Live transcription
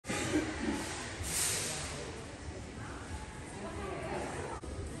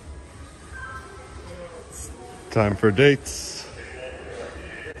Time for dates.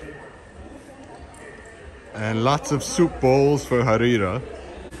 And lots of soup bowls for harira.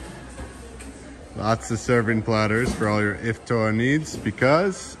 Lots of serving platters for all your iftar needs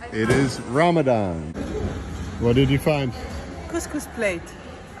because it is Ramadan. What did you find? Couscous plate.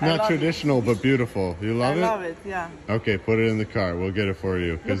 Not traditional, but beautiful. You love it? I love it, yeah. Okay, put it in the car. We'll get it for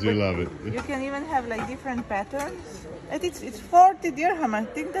you because you love it. You can even have like different patterns. And it's 40 dirham. I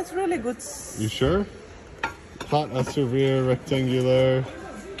think that's really good. You sure? Hot severe rectangular.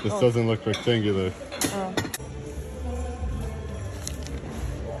 This doesn't look rectangular. Oh.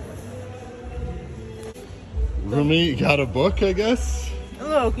 Rumi got a book, I guess?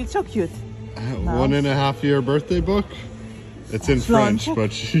 Look, it's so cute. 1.5 year birthday book. It's in French,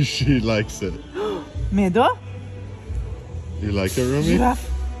 but she likes it. Medo? You like it, Rumi? Giraffe.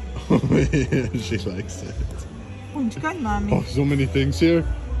 She likes it. Mommy. Oh, so many things here.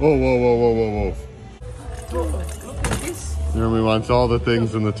 Oh, whoa, whoa, whoa, whoa, whoa. Look at this. Rumi wants all the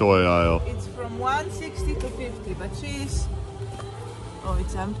things in the toy aisle. It's from 160 to 50, but she's... Oh,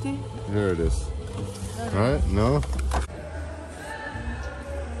 it's empty? Here it is. Alright, no.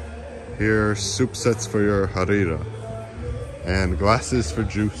 Here are soup sets for your harira. And glasses for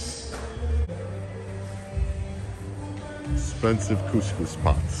juice. Expensive couscous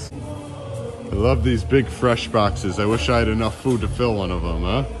pots. I love these big fresh boxes. I wish I had enough food to fill one of them,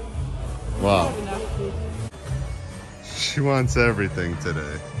 huh? Wow. She wants everything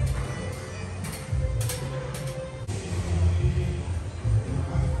today.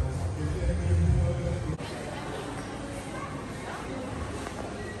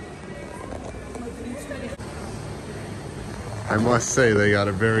 I must say they got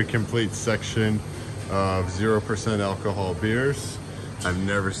a very complete section of 0% alcohol beers. I've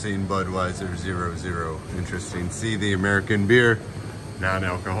never seen Budweiser 0.0. Interesting. See the American beer,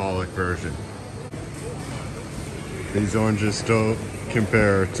 non-alcoholic version. These oranges don't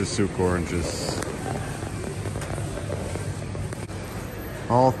compare to souk oranges.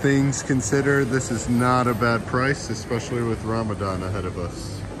 All things considered, this is not a bad price, especially with Ramadan ahead of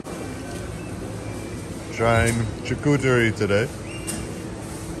us. Trying charcuterie today.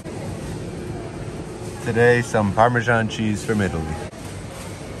 Today, some Parmesan cheese from Italy.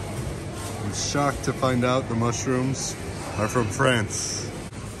 I'm shocked to find out the mushrooms are from France.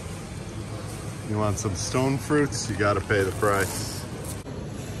 You want some stone fruits, you gotta pay the price.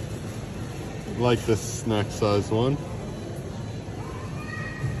 Like this snack size one.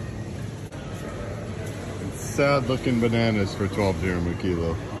 And sad looking bananas for 12 dirham a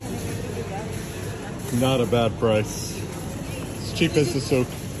kilo. Not a bad price. It's cheap as the souk.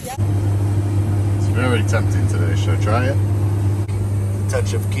 It's very tempting today. Should I try it? A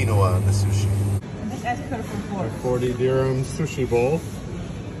touch of quinoa on the sushi. Just ask her for 40 dirham sushi bowl.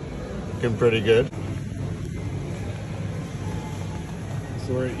 Looking pretty good.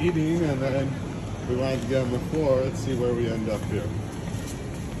 So we're eating and then we wanted to get on the floor. Let's see where we end up here.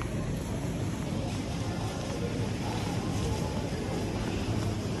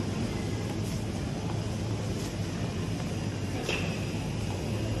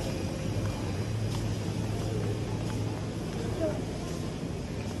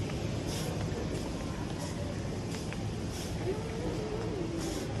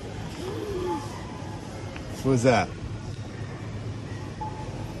 What was that?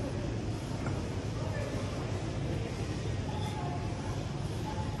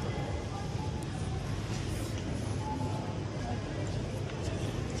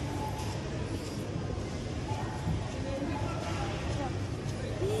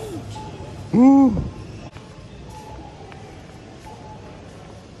 Ooh.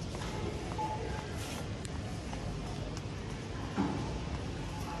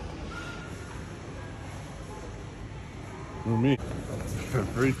 Rumi,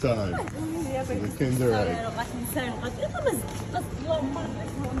 every time. The Kinder egg.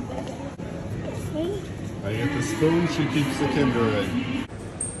 I get the spoon, she keeps the Kinder egg.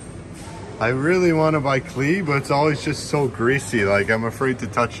 I really want to buy Klee, but it's always just so greasy, like I'm afraid to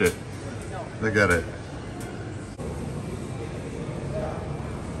touch it. Look at it.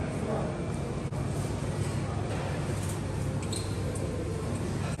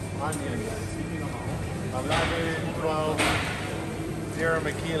 Onions. 11, 12 dirham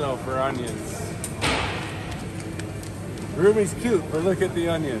a kilo for onions. Rumi's cute, but look at the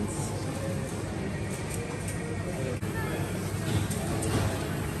onions.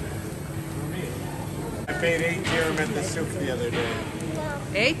 I paid 8 dirham at the souk the other day.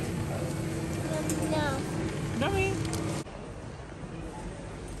 8? No. No.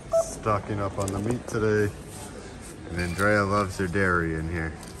 Stocking up on the meat today. And Andrea loves her dairy in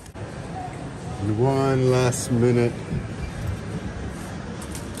here. And one last minute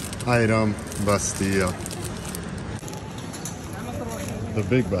item, Bastilla. The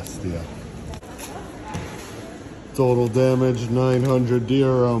big Bastilla. Total damage 900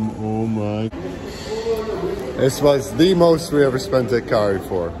 dirham. Oh my. This was the most we ever spent at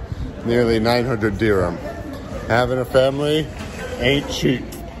Carrefour. Nearly 900 dirham. Having a family ain't cheap.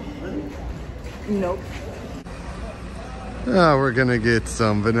 Nope. Oh, we're gonna get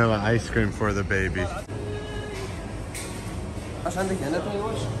some vanilla ice cream for the baby.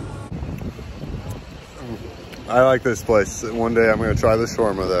 I like this place. One day I'm gonna try the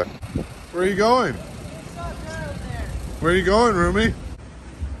shawarma there. Where are you going? Where are you going, Rumi?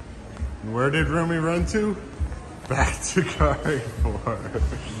 Where did Rumi run to? Back to Carrefour.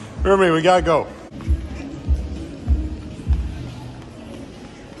 Rumi, we gotta go.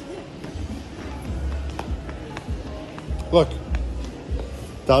 Look.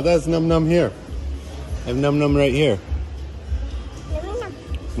 Dada's num num here. I have num num right here.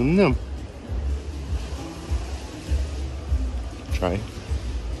 Num num. Try.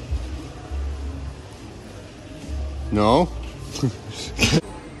 No?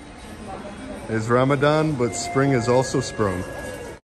 It's Ramadan, but spring is also sprung.